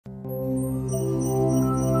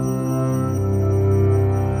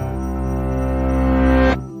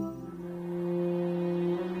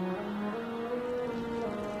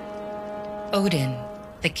Odin,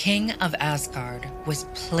 the king of Asgard, was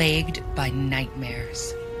plagued by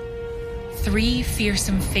nightmares. 3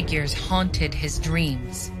 fearsome figures haunted his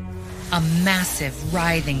dreams: a massive,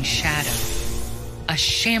 writhing shadow, a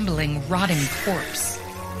shambling, rotting corpse,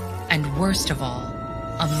 and worst of all,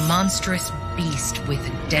 a monstrous beast with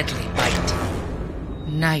a deadly bite.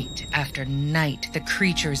 Night after night, the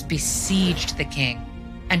creatures besieged the king,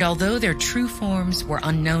 and although their true forms were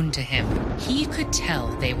unknown to him, he could tell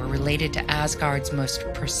they were related to Asgard's most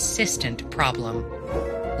persistent problem,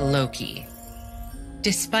 Loki.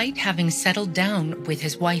 Despite having settled down with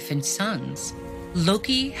his wife and sons,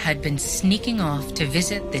 Loki had been sneaking off to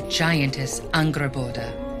visit the giantess Angrboda.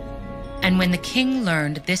 And when the king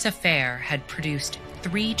learned this affair had produced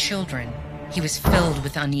 3 children, he was filled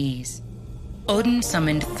with unease. Odin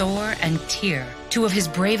summoned Thor and Tyr, 2 of his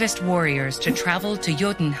bravest warriors, to travel to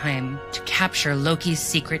Jotunheim to capture Loki's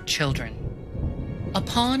secret children.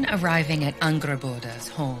 Upon arriving at Angrboda's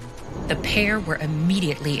home, the pair were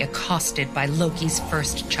immediately accosted by Loki's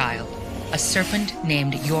first child, a serpent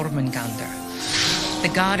named Jormungandr.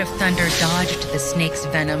 The god of thunder dodged the snake's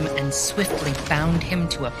venom and swiftly bound him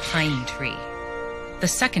to a pine tree. The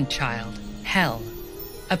second child, Hel,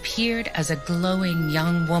 appeared as a glowing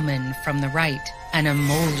young woman from the right and a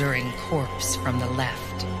moldering corpse from the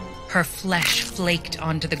left. Her flesh flaked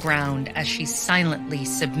onto the ground as she silently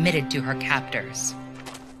submitted to her captors.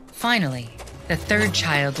 Finally, the third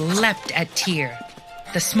child leapt at Tyr.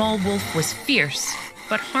 The small wolf was fierce,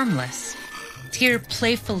 but harmless. Tyr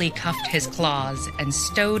playfully cuffed his claws and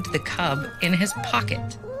stowed the cub in his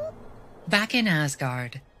pocket. Back in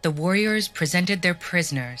Asgard, the warriors presented their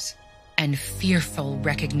prisoners, and fearful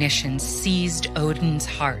recognition seized Odin's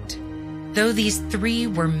heart. Though these 3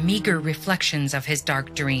 were meager reflections of his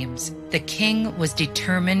dark dreams, the king was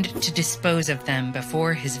determined to dispose of them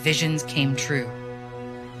before his visions came true.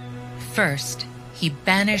 First, he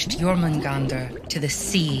banished Jormungandr to the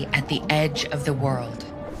sea at the edge of the world.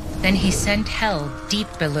 Then he sent Hel deep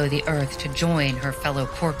below the earth to join her fellow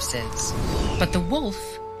corpses. But the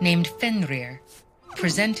wolf, named Fenrir,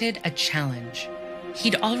 presented a challenge.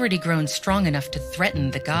 He'd already grown strong enough to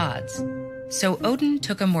threaten the gods, so Odin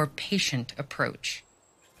took a more patient approach.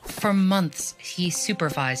 For months, he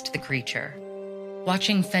supervised the creature,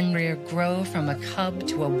 watching Fenrir grow from a cub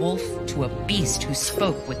to a wolf to a beast who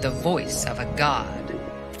spoke with the voice of a god.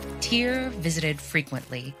 Tyr visited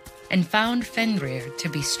frequently and found Fenrir to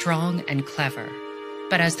be strong and clever.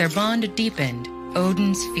 But as their bond deepened,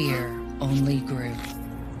 Odin's fear only grew.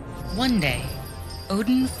 One day,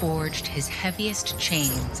 Odin forged his heaviest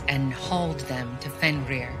chains and hauled them to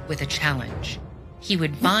Fenrir with a challenge. He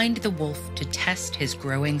would bind the wolf to test his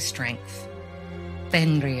growing strength.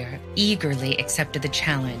 Fenrir eagerly accepted the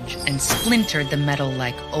challenge and splintered the metal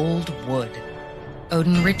like old wood.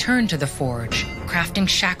 Odin returned to the forge, crafting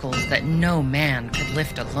shackles that no man could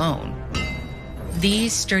lift alone.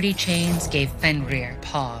 These sturdy chains gave Fenrir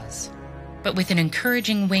pause, but with an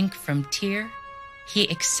encouraging wink from Tyr, he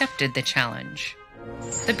accepted the challenge.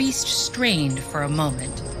 The beast strained for a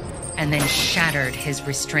moment, and then shattered his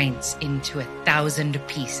restraints into 1,000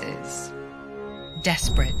 pieces.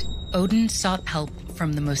 Desperate, Odin sought help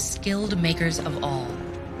from the most skilled makers of all,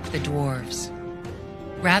 the dwarves.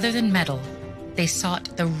 Rather than metal, they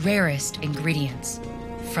sought the rarest ingredients,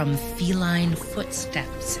 from feline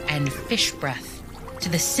footsteps and fish breath to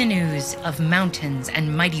the sinews of mountains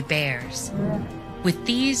and mighty bears. With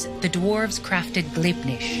these, the dwarves crafted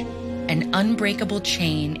Gleipnir, an unbreakable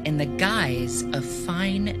chain in the guise of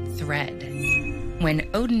fine thread. When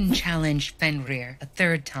Odin challenged Fenrir a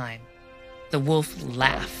 3rd time, the wolf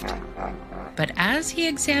laughed. But as he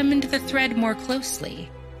examined the thread more closely,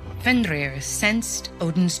 Fenrir sensed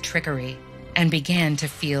Odin's trickery and began to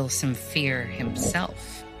feel some fear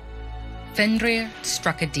himself. Fenrir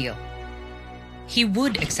struck a deal. He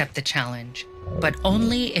would accept the challenge, but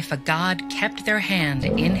only if a god kept their hand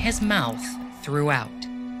in his mouth throughout.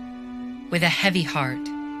 With a heavy heart,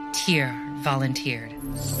 Tyr volunteered.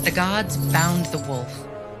 The gods bound the wolf,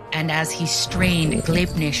 and as he strained,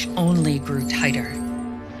 Gleipnir only grew tighter.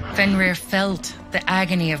 Fenrir felt the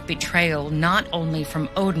agony of betrayal not only from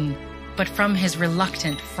Odin, but from his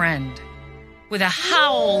reluctant friend. With a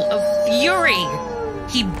howl of fury,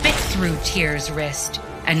 he bit through Tyr's wrist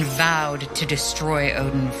and vowed to destroy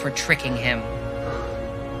Odin for tricking him.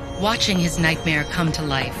 Watching his nightmare come to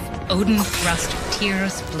life, Odin thrust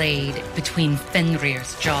Tyr's blade between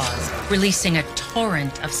Fenrir's jaws, releasing a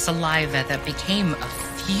torrent of saliva that became a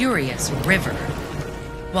furious river.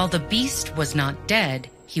 While the beast was not dead,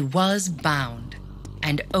 he was bound,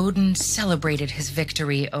 and Odin celebrated his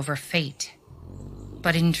victory over fate.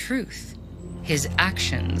 But in truth, his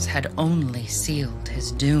actions had only sealed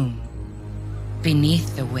his doom.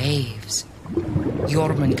 Beneath the waves,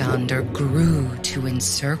 Jormungandr grew to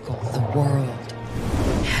encircle the world.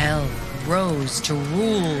 Hel rose to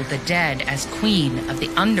rule the dead as queen of the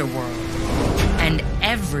underworld. And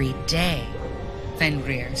every day,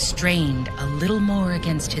 Fenrir strained a little more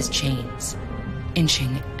against his chains,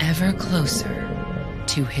 inching ever closer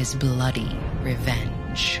to his bloody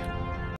revenge.